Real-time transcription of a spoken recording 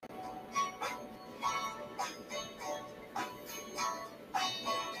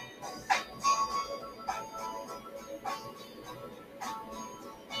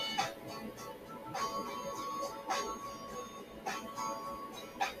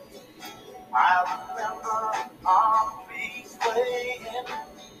I remember our feet swaying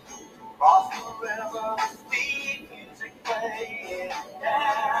across the river, sweet music playing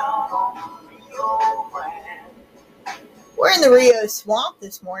down on the Rio Grande. We're in the Rio Swamp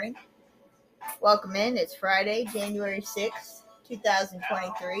this morning. Welcome in. It's Friday, January 6th,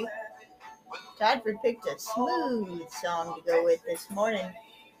 2023. Toddford picked a smooth song to go with this morning.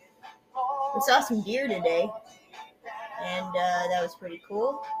 We saw some deer today, and that was pretty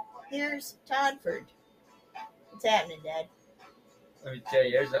cool. Here's Toddford. What's happening, Dad? Let me tell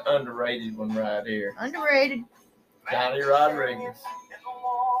you, there's an underrated one right here. Underrated. Johnny Rodriguez.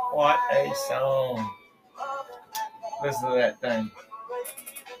 What a song. Listen to that thing.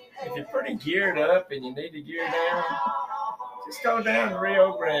 If you're pretty geared up and you need to gear down, just go down to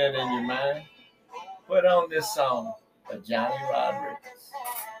Rio Grande in your mind. Put on this song by Johnny Rodriguez.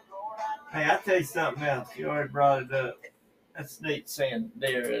 Hey, I'll tell you something else. You already brought it up. That's neat seeing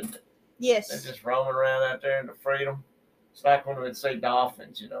deer, isn't it? Yes. They're just roaming around out there in the freedom. It's like when we'd see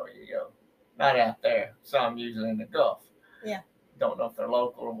dolphins, you go. Not out there. Some usually in the Gulf. Yeah. Don't know if they're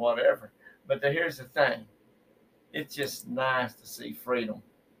local or whatever. But here's the thing. It's just nice to see freedom.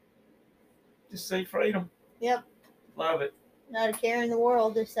 Just see freedom. Yep. Love it. Not a care in the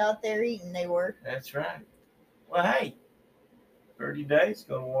world. Just out there eating, they were. That's right. Well, hey, 30 days,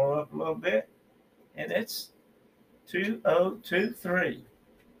 going to warm up a little bit. And it's 2023.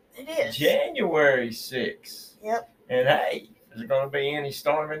 It is. January 6th. Yep. And hey, is there going to be any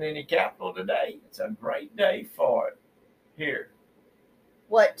storm in any capital today? It's a great day for it. Here.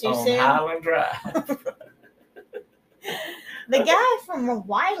 What, too on soon? Highland Drive. The guy from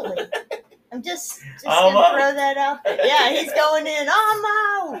Wiley. I'm just going to throw that out there. Yeah, he's going in.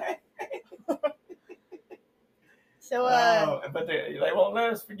 So, but they won't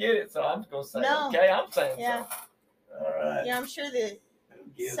let us forget it, so I'm going to say, no. Okay, I'm saying yeah. so. All right. Yeah, I'm sure that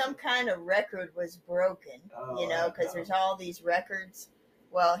some kind of record was broken, because there's all these records.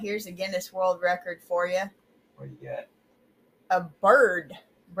 Well, here's a Guinness World Record for you. What do you got? A bird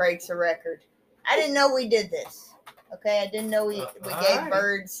breaks a record. I didn't know we did this. Okay, I didn't know we gave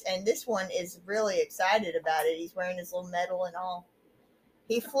birds, and this one is really excited about it. He's wearing his little medal and all.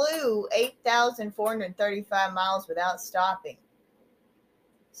 He flew 8,435 miles without stopping.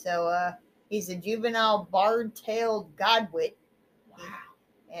 So he's a juvenile barred-tailed godwit. Wow.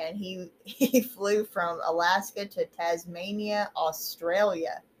 And he flew from Alaska to Tasmania,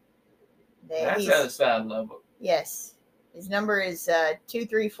 Australia. That's the other side of Lubbock. Yes. His number is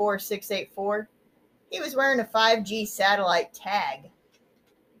 234684. He was wearing a 5G satellite tag.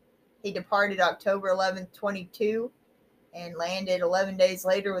 He departed October 11th, 22, and landed 11 days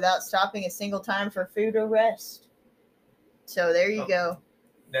later without stopping a single time for food or rest. So there you go.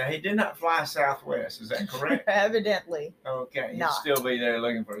 Now, he did not fly Southwest. Is that correct? Evidently. Okay. He'd still be there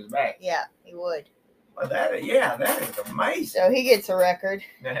looking for his bag. Yeah, he would. Well, that is amazing. So he gets a record.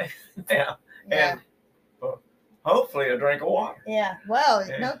 Yeah. And hopefully a drink of water. Yeah. Well,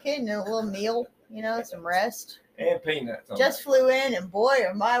 no kidding. A little meal, some rest. And peanuts. Just flew in, and boy,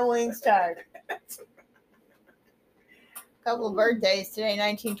 are my wings tired. A couple of birthdays today,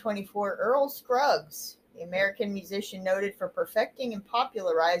 1924. Earl Scruggs, the American musician noted for perfecting and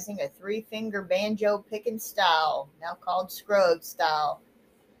popularizing a three-finger banjo picking style, now called Scruggs style.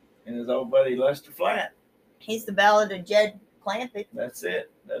 And his old buddy Lester Flatt. He's the Ballad of Jed Clampett. That's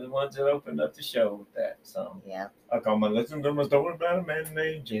it. They're the ones that opened up the show with that song. Yeah. I call my listen to my story about a man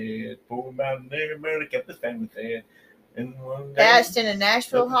named Jed, poor about an everybody kept his family fed. And one day, passed in a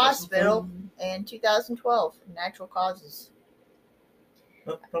Nashville hospital in 2012, natural causes.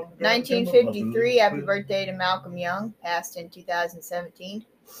 1953, happy birthday to Malcolm Young, passed in 2017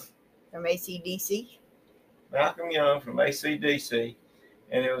 from AC/DC. Malcolm Young from AC/DC.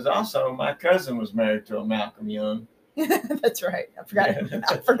 And it was also, my cousin was married to a Malcolm Young. That's right. I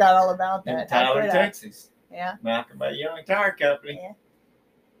forgot all about that. In Tyler, Texas. Yeah. Malcolm Young Tire Company. Yeah.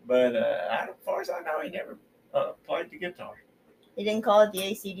 But as far as I know, he never played the guitar. He didn't call it the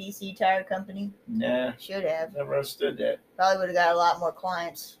AC/DC Tire Company? Nah. Should have. Never understood that. Probably would have got a lot more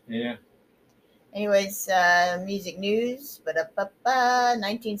clients. Yeah. Anyways, music news.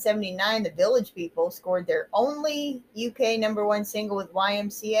 1979, the Village People scored their only UK #1 single with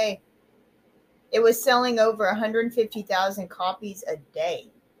YMCA. It was selling over 150,000 copies a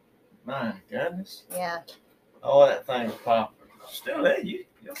day. My goodness. Yeah. Oh, that thing was popular. Still there,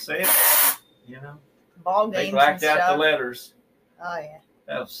 you'll see it. Ball games. They blacked out the letters. Oh, yeah.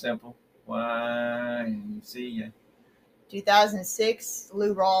 That was simple. YMCA. 2006,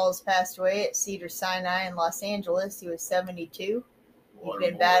 Lou Rawls passed away at Cedars-Sinai in Los Angeles. He was 72. He's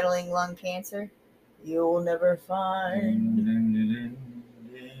been battling lung cancer. You'll never find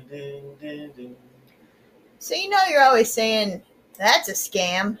So you're always saying, that's a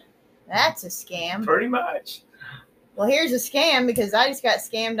scam. That's a scam. Pretty much. Well, here's a scam because I just got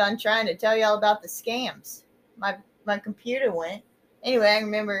scammed on trying to tell y'all about the scams. My computer went. Anyway, I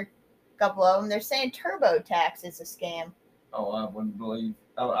remember a couple of them. They're saying TurboTax is a scam. Oh, I wouldn't believe.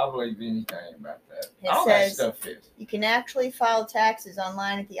 I believe anything about that. It All says that stuff is. You can actually file taxes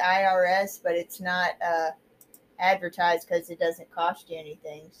online at the IRS, but it's not advertised because it doesn't cost you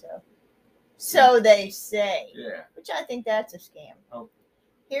anything. So they say. Yeah. Which I think that's a scam. Oh.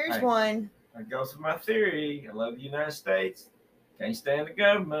 Here's one. That goes with my theory. I love the United States. Can't stand the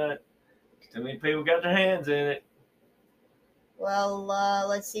government. Too many people got their hands in it. Well,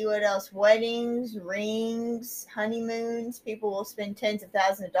 let's see what else. Weddings, rings, honeymoons. People will spend tens of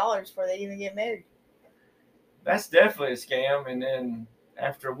thousands of dollars before they even get married. That's definitely a scam. And then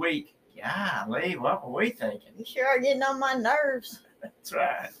after a week, golly, what were we thinking? You sure are getting on my nerves. That's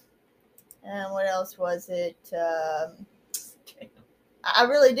right. And what else was it? I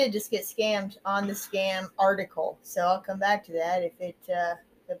really did just get scammed on the scam article. So I'll come back to that if it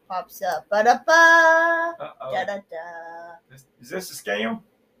pops up. Ba-da-ba! Da-da-da. Is this a scam?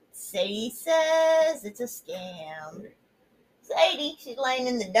 Sadie says it's a scam. Sadie, she's laying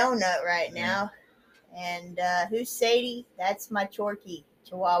in the donut right now. And who's Sadie? That's my Chorky,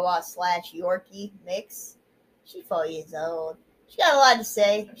 Chihuahua / Yorkie mix. She's 4 years old. She got a lot to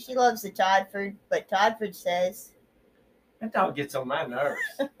say. She loves the Toddford, but Toddford says... That dog gets on my nerves.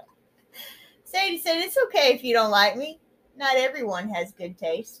 Sadie said, it's okay if you don't like me. Not everyone has good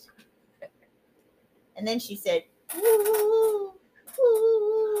taste. And then she said, woo,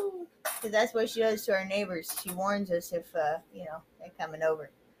 woo. Because that's what she does to our neighbors. She warns us if, they're coming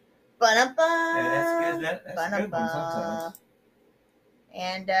over. Ba-da-ba. Yeah, that's good. That's a good one sometimes.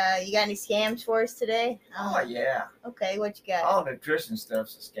 And you got any scams for us today? Oh, yeah. Okay, what you got? All nutrition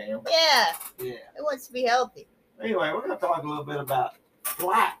stuff's a scam. Yeah. Yeah. It wants to be healthy. Anyway, we're going to talk a little bit about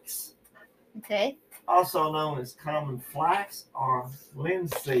flax. Okay. Also known as common flax or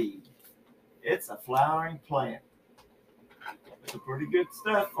linseed. It's a flowering plant. It's a pretty good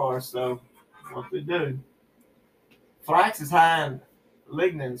stuff for us, so what they do. Flax is high in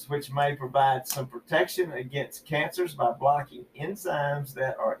lignans, which may provide some protection against cancers by blocking enzymes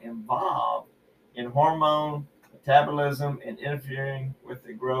that are involved in hormone metabolism and interfering with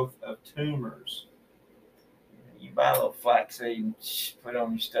the growth of tumors. You buy a little flaxseed and put it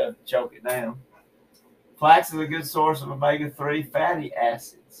on your stuff, choke it down. Flax is a good source of omega-3 fatty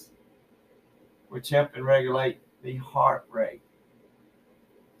acids, which help and regulate the heart rate.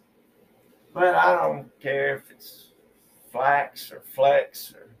 But I don't care if it's flax or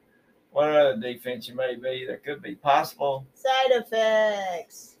flex or what other defense you may be. There could be possible side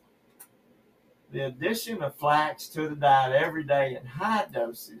effects. The addition of flax to the diet every day in high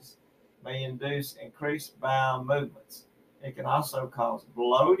doses may induce increased bowel movements. It can also cause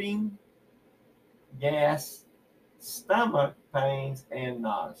bloating, gas, stomach pains, and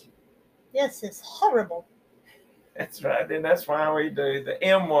nausea. Yes, it's horrible. That's right. And that's why we do the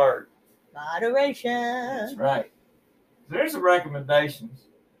M word. Moderation. That's right. There's the recommendations.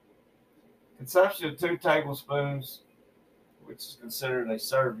 Consumption of 2 tablespoons, which is considered a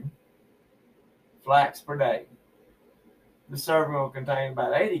serving, flax per day. The serving will contain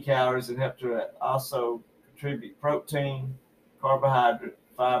about 80 calories and help to also contribute protein, carbohydrate,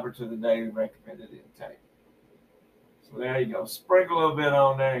 fiber to the daily recommended intake. So there you go. Sprinkle a little bit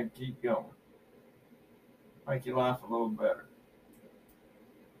on there and keep going. Make your life a little better.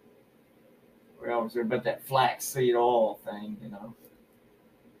 We always hear about that flaxseed oil thing,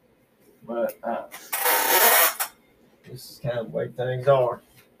 But this is kind of the way things are.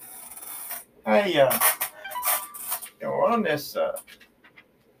 Hey, we're on this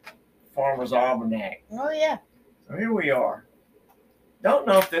Farmer's Almanac. Oh, yeah. So here we are. Don't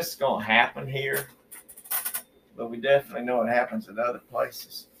know if this is going to happen here, but we definitely know it happens in other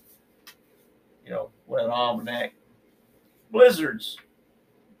places. Wet almanac. Blizzards.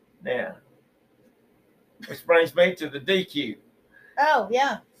 Now, which brings me to the DQ. Oh,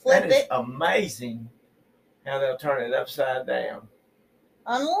 yeah. Flip that is amazing how they'll turn it upside down.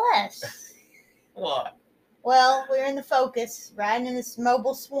 Unless. What? Well, we're in the Focus, riding in this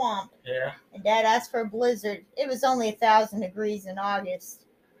mobile swamp. Yeah. And Dad asked for a blizzard. It was only 1,000 degrees in August.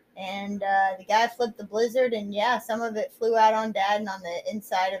 And the guy flipped the blizzard, and some of it flew out on Dad and on the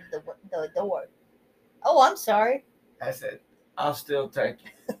inside of the door. Oh, I'm sorry. I said, I'll still take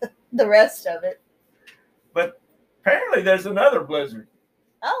it. The rest of it. But apparently there's another blizzard.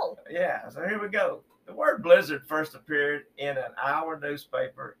 Oh. Yeah, so here we go. The word blizzard first appeared in an Iowa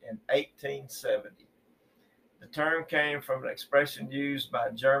newspaper in 1870. The term came from an expression used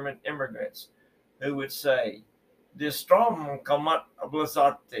by German immigrants who would say, "The storm kommt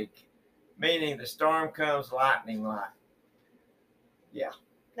blizzartig," meaning the storm comes lightning-like. Yeah.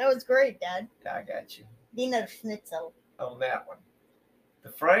 That was great, Dad. Yeah, I got you Wiener Schnitzel. on that one.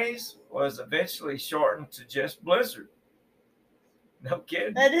 The phrase was eventually shortened to just blizzard. No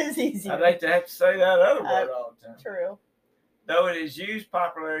kidding. That is easy. I'd like to have to say that other word all the time. True. Though it is used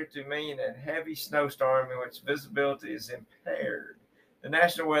popularly to mean a heavy snowstorm in which visibility is impaired, the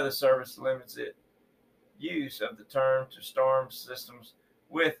National Weather Service limits its use of the term to storm systems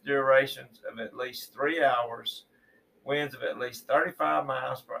with durations of at least 3 hours, winds of at least 35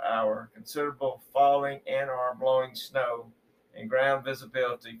 miles per hour, considerable falling and or blowing snow, and ground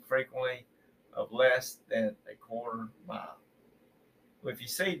visibility frequently of less than a quarter mile. If you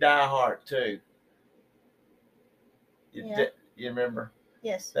see Die Hard 2, you remember?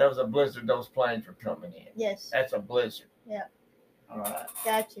 Yes. That was a blizzard those planes were coming in. Yes. That's a blizzard. Yeah. All right.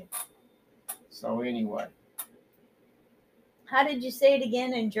 Got you. So anyway. How did you say it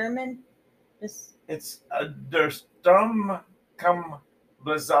again in German? It's der Sturm kommt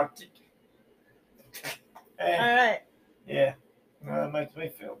blizzardig. All right. Yeah. No, that makes me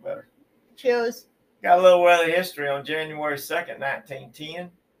feel better. Cheers. Got a little weather history. On January 2nd,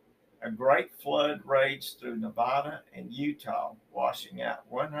 1910, a great flood raged through Nevada and Utah, washing out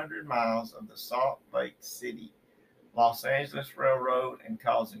 100 miles of the Salt Lake City, Los Angeles Railroad and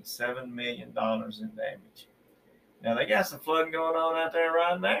causing $7 million in damage. Now, they got some flooding going on out there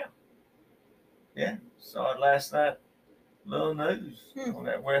right now. Yeah, saw it last night. Little news on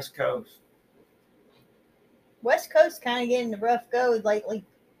that West Coast. West Coast kind of getting the rough go lately.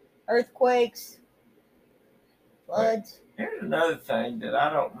 Earthquakes, floods. Here's another thing that I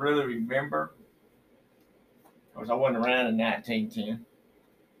don't really remember. Of course, I wasn't around in 1910.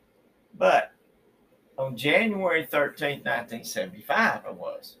 But on January 13th, 1975, it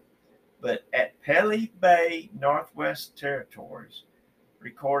was. But at Pelly Bay, Northwest Territories,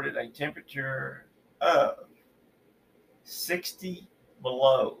 recorded a temperature of 60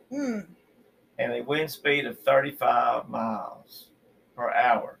 below and a wind speed of 35 miles per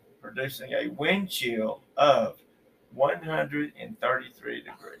hour, producing a wind chill of 133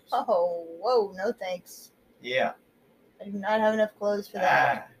 degrees. Oh, whoa, no thanks. Yeah. I do not have enough clothes for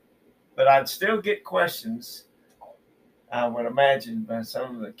that. But I'd still get questions, I would imagine, by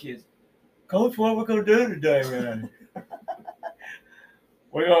some of the kids. Coach, what are we going to do today, man?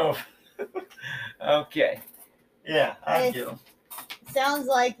 We're going to... Okay. Yeah, I get them. Sounds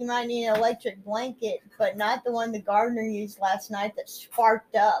like you might need an electric blanket, but not the one the gardener used last night that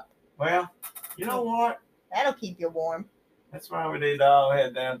sparked up. Well, you know what? That'll keep you warm. That's why we need to all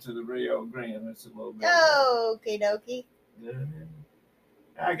head down to the Rio Grande. That's a little bit. Oh, okie dokie.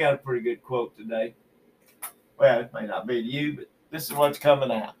 I got a pretty good quote today. Well, it may not be to you, but this is what's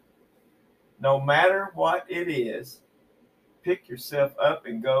coming out. No matter what it is, pick yourself up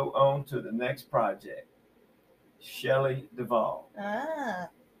and go on to the next project. Shelley Duvall. Ah.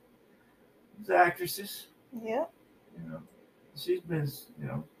 These actresses. Yeah. You know, she's been,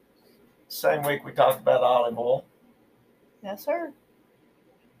 same week we talked about olive oil. That's her.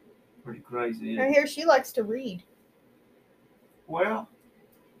 Pretty crazy. I hear she likes to read. Well.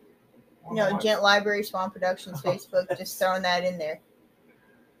 Gent Library Swan Productions Facebook, just throwing that in there.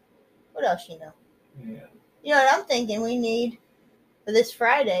 What else you know? Yeah. You know what I'm thinking we need for this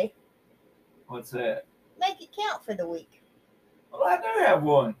Friday? What's that? Make it count for the week. Well, I do have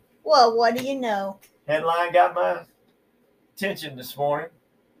one. Well, what do you know? Headline got my attention this morning.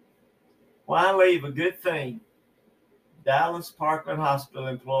 Why leave a good thing? Dallas Parkland Hospital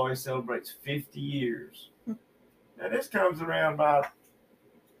employee celebrates 50 years. Now, this comes around about,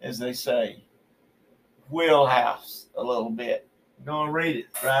 as they say, wheelhouse a little bit. I'm going to read it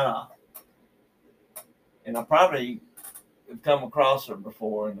right off. And I probably have come across her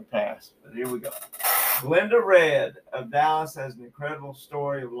before in the past, but here we go. Glenda Red of Dallas has an incredible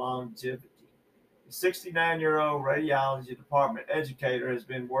story of longevity. The 69-year-old radiology department educator has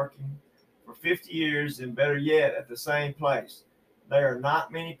been working for 50 years and, better yet, at the same place. There are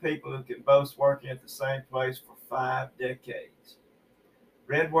not many people who can boast working at the same place for 5 decades.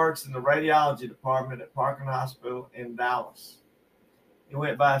 Red works in the radiology department at Parkland Hospital in Dallas. It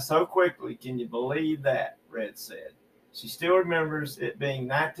went by so quickly, can you believe that? Red said. She still remembers it being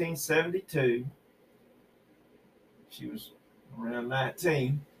 1972. She was around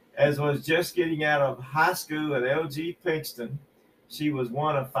 19, as was just getting out of high school at LG Pinkston. She was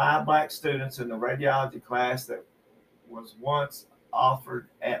one of 5 black students in the radiology class that was once offered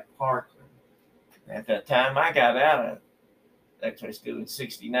at Parkland. At that time, I got out of X-ray school in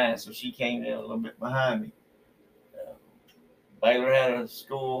 69, so she came in a little bit behind me. Baylor had a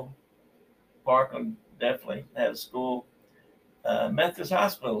school Parkland definitely had a school. Methodist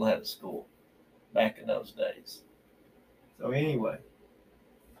Hospital had a school back in those days. So anyway,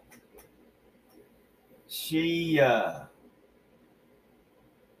 she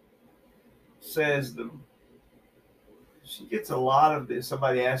says she gets a lot of this.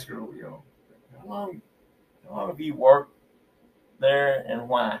 Somebody asked her, how long have you worked there and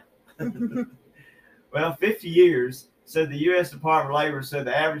why? Well, 50 years. Said the U.S. Department of Labor said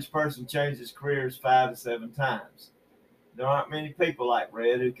the average person changes careers 5 to 7 times. There aren't many people like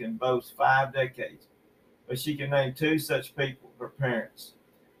Red who can boast 5 decades, but she can name 2 such people, her parents.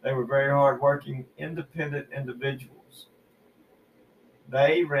 They were very hard-working, independent individuals.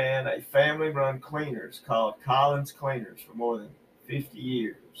 They ran a family-run cleaners called Collins Cleaners for more than 50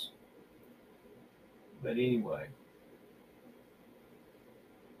 years. But anyway,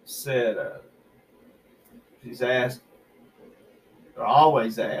 said she's asked, or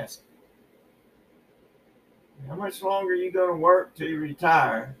always asked, how much longer are you going to work till you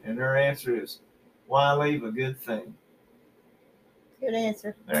retire? And her answer is, why leave a good thing? Good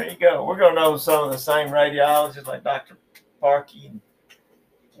answer. There you go. We're going to know some of the same radiologists like Dr. Parkey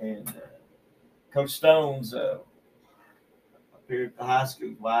and Coach Stone's appeared at the high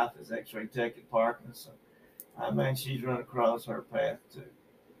school. Wife is X-ray tech at Parkland. So I mean, she's run across her path too.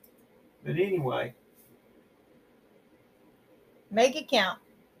 But anyway. Make it count.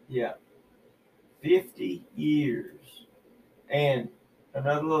 Yeah. 50 years. And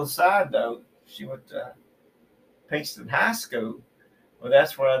another little side note, she went to Pinkston High School. Well,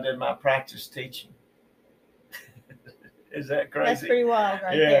 that's where I did my practice teaching. Is that crazy? That's pretty wild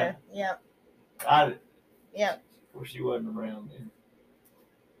right there. Yep. Yep. Of course, she wasn't around then.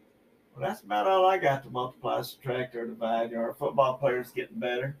 Well, that's about all I got to multiply, subtract, or divide. Our football player's getting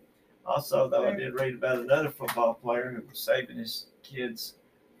better. Also, though, I did read about another football player who was saving his kids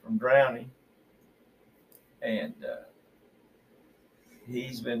from drowning. And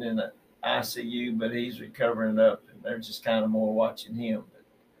he's been in the ICU, but he's recovering up. And they're just kind of more watching him. But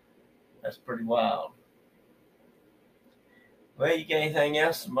that's pretty wild. Well, you got anything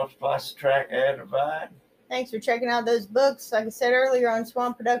else to multiply, subtract, add, or divide? Thanks for checking out those books. Like I said earlier, on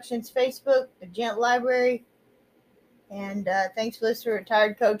Swan Productions Facebook, the Gent Library. And thanks for listening to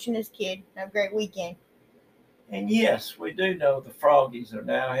Retired Coach and his kid. Have a great weekend. And yes, we do know the Froggies are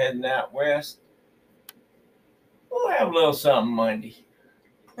now heading out west. We'll have a little something Monday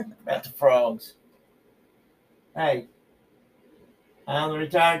about the Frogs. Hey, I'm the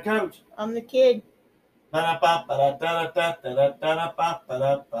retired coach. I'm the kid.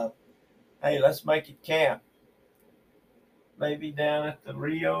 Hey, let's make it count. Maybe down at the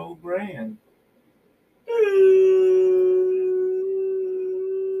Rio Grande.